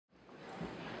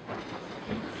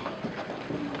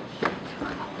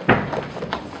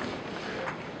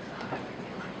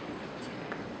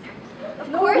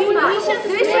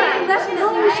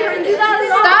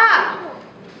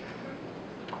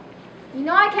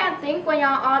can't think when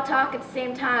y'all all talk at the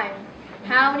same time.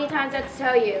 How many times I have to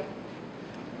tell you?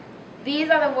 These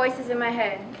are the voices in my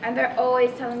head, and they're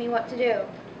always telling me what to do.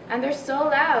 And they're so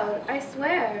loud, I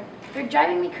swear. They're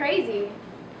driving me crazy.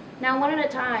 Now one at a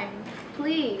time,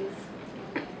 please.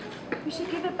 We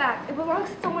should give it back. It belongs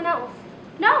to someone else.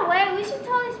 No way, we should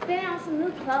totally spend it on some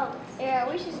new clothes.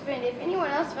 Yeah, we should spend it. If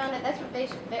anyone else found it, that's what they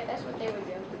would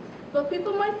do. But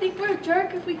people might think we're a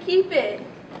jerk if we keep it.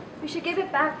 We should give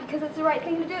it back because it's the right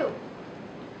thing to do.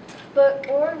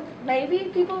 Or maybe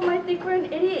people might think we're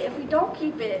an idiot if we don't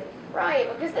keep it. Right,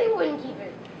 because they wouldn't keep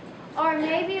it. Or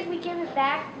maybe if we give it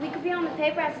back, we could be on the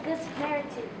paper as a good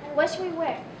Samaritan. What should we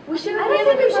wear? We shouldn't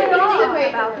really be talking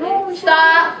about this.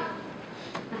 Stop!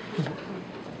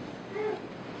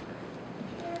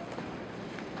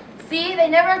 See, they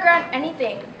never grant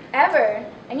anything, ever.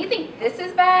 And you think this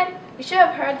is bad? You should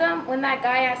have heard them when that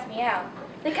guy asked me out.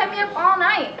 They kept me up all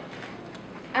night.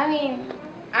 I mean,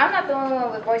 I'm not the only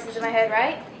one with voices in my head,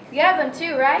 right? You have them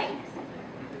too, right?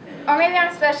 Or maybe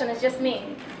I'm special and it's just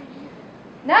me.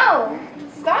 No!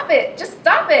 Stop it! Just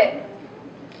stop it!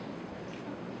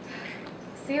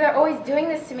 See, they're always doing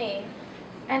this to me.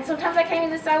 And sometimes I can't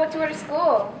even decide what to wear to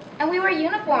school. And we wear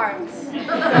uniforms.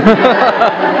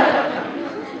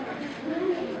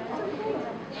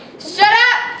 Shut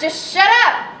up! Just shut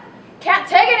up! Can't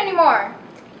take it anymore.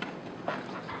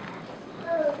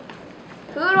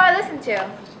 Who do I listen to?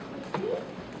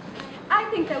 I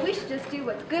think that we should just do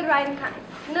what's good, right, and kind.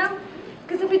 No?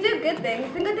 Because if we do good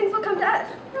things, then good things will come to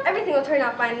us. Everything will turn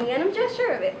out fine in the end, I'm just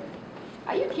sure of it.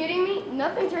 Are you kidding me?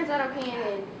 Nothing turns out okay in the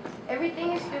end.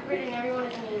 Everything is stupid and everyone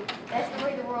is mean. That's the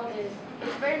way the world is.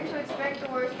 It's better to expect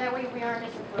the worst, that way we aren't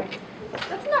disappointed.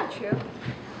 That's not true.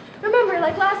 Remember,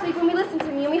 like last week when we listened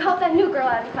to me and we helped that new girl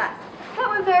out of class. That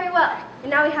went very well. And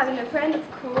now we have a new friend that's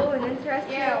cool and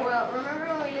interesting. Yeah, well, remember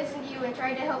when we listened to you and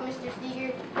tried to help Mr.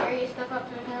 Steger carry his stuff up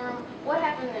to his new room? What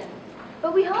happened then?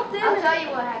 But we helped him. I'll tell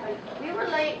you what happened. We were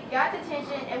late, got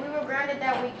detention, and we were grounded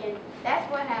that weekend. That's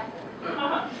what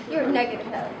happened. You're negative,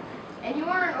 Ellie. And you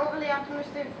are an overly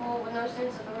optimistic fool with no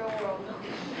sense of the real world.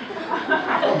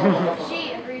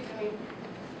 She agreed to me.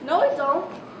 No, I don't.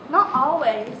 Not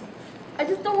always. I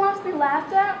just don't want us to be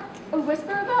laughed at or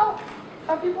whispered about,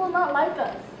 or people will not like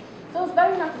us. So it's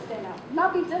better not to stand out,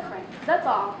 not be different. That's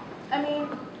all. I mean,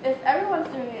 if everyone's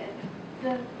doing it,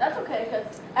 then that's okay,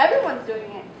 because everyone's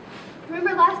doing it.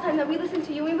 Remember last time that we listened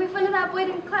to you and we made fun of that Boyd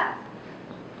in class?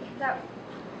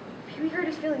 We hurt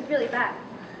his feelings really bad.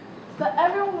 But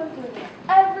everyone was doing it.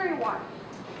 Everyone.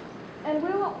 And we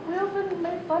would have been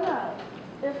made fun of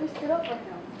if we stood up for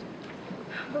him.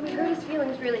 But we hurt his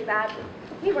feelings really badly.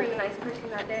 We weren't a nice person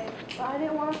that day. But I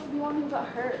didn't want us to be one who got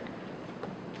hurt.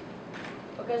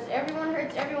 Because everyone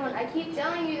hurts everyone. I keep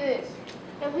telling you this.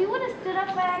 If we would have stood up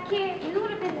for that kid, we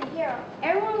would have been the hero.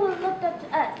 Everyone would have looked up to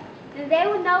us. And they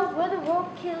would know we're the real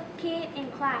kid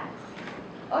in class.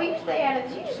 Oh, you stay out of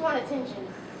this. You just want attention.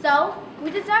 So,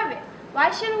 we deserve it. Why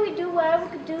shouldn't we do whatever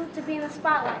we could do to be in the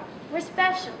spotlight? We're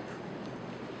special.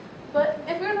 But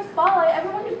if we're in the spotlight,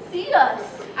 everyone can see us.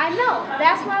 I know.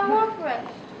 That's why I want for us.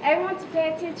 Everyone to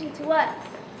pay attention to us.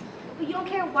 But you don't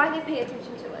care why they pay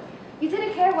attention to us. You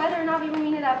didn't care whether or not we were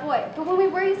mean to that boy. But when we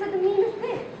were, you said the meanest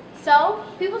thing. So,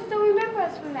 people still remember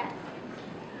us from that.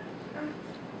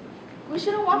 We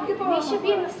shouldn't want people. We should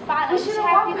be in the spotlight. We shouldn't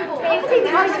want people. Everything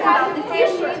about this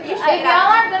issue. If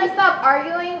y'all aren't gonna stop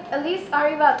arguing, at least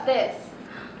argue about this.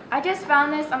 I just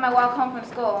found this on my walk home from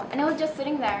school, and it was just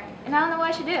sitting there, and I don't know what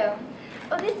I should do.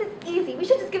 Oh, this is easy. We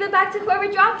should just give it back to whoever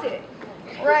dropped it.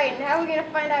 Right, and how are we going to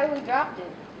find out who dropped it?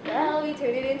 Well, we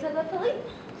turned it into the police.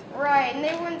 Right, and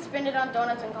they wouldn't spend it on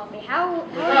donuts and coffee. How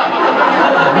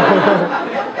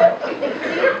They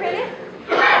fingerprint it?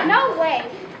 No way.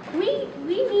 We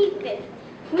need this.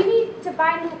 We need to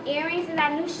buy new earrings and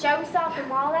that new shirt we saw at the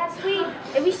mall last week.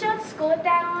 If we show up to school with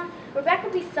that on, Rebecca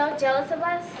would be so jealous of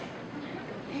us.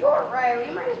 You're right.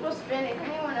 We might as well spend it. If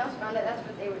anyone else found it, that's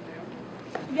what they would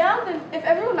do. Yeah, then if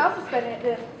everyone else is spending it,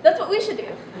 then that's what we should do.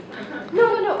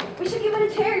 No. We should give it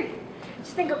to charity.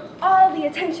 Just think of all the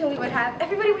attention we would have.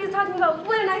 Everybody would be talking about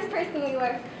what a nice person we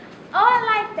were. Oh, I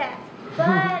like that. But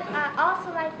I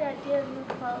also like the idea of new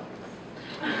clothes.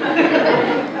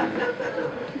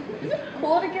 Is it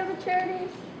cool to give to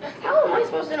charities? How am I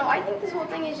supposed to know? I think this whole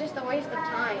thing is just a waste of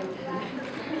time.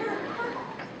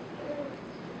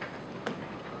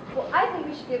 Well, I think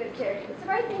we should give it to charity. It's the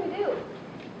right thing to do.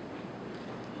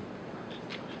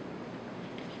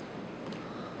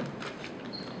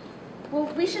 Well,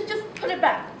 we should just put it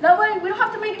back. That way, we don't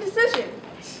have to make a decision.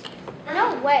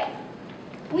 No way.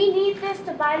 We need this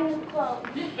to buy new clothes.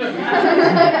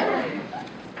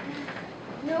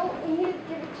 No, we need to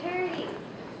give it to charity.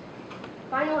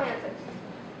 Final answer.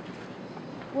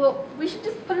 Well, we should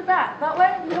just put it back. That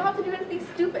way, we don't have to do anything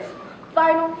stupid.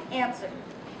 Final answer.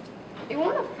 It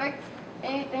won't affect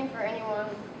anything for anyone.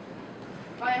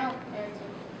 Final answer.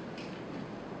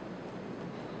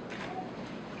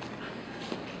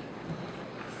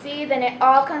 See, then it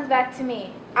all comes back to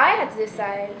me. I had to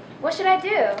decide. What should I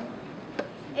do?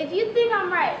 If you think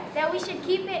I'm right, then we should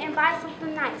keep it and buy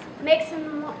something nice. Make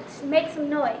some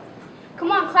noise.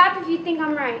 Come on, clap if you think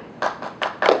I'm right.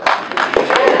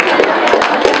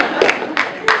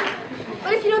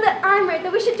 But if you know that I'm right,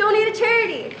 then we should donate to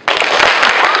charity.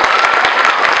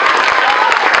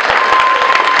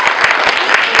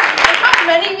 How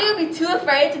many of you would be too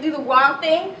afraid to do the wrong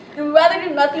thing and would rather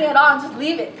do nothing at all and just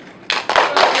leave it?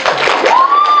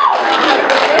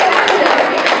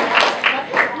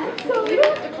 We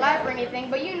don't have to clap or anything,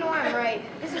 but you know I'm right.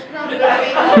 This is not a good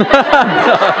way.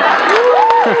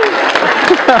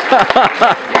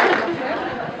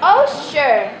 Oh,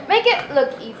 sure. Make it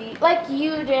look easy, like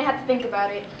you didn't have to think about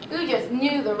it. You just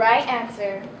knew the right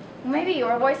answer. Maybe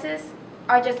your voices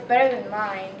are just better than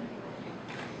mine.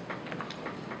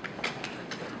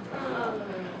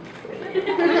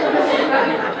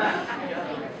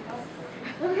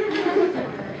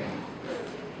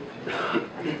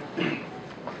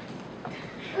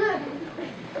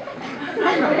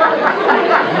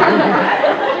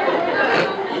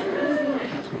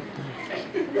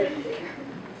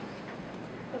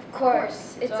 Of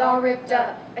course, it's all ripped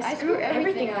up. I screwed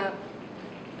everything up.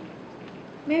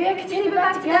 Maybe I could take it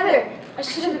back together. I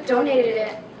should have donated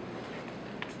it.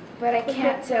 But I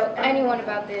can't tell anyone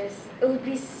about this. It would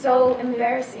be so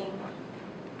embarrassing.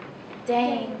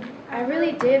 Dang, I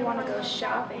really did want to go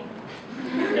shopping.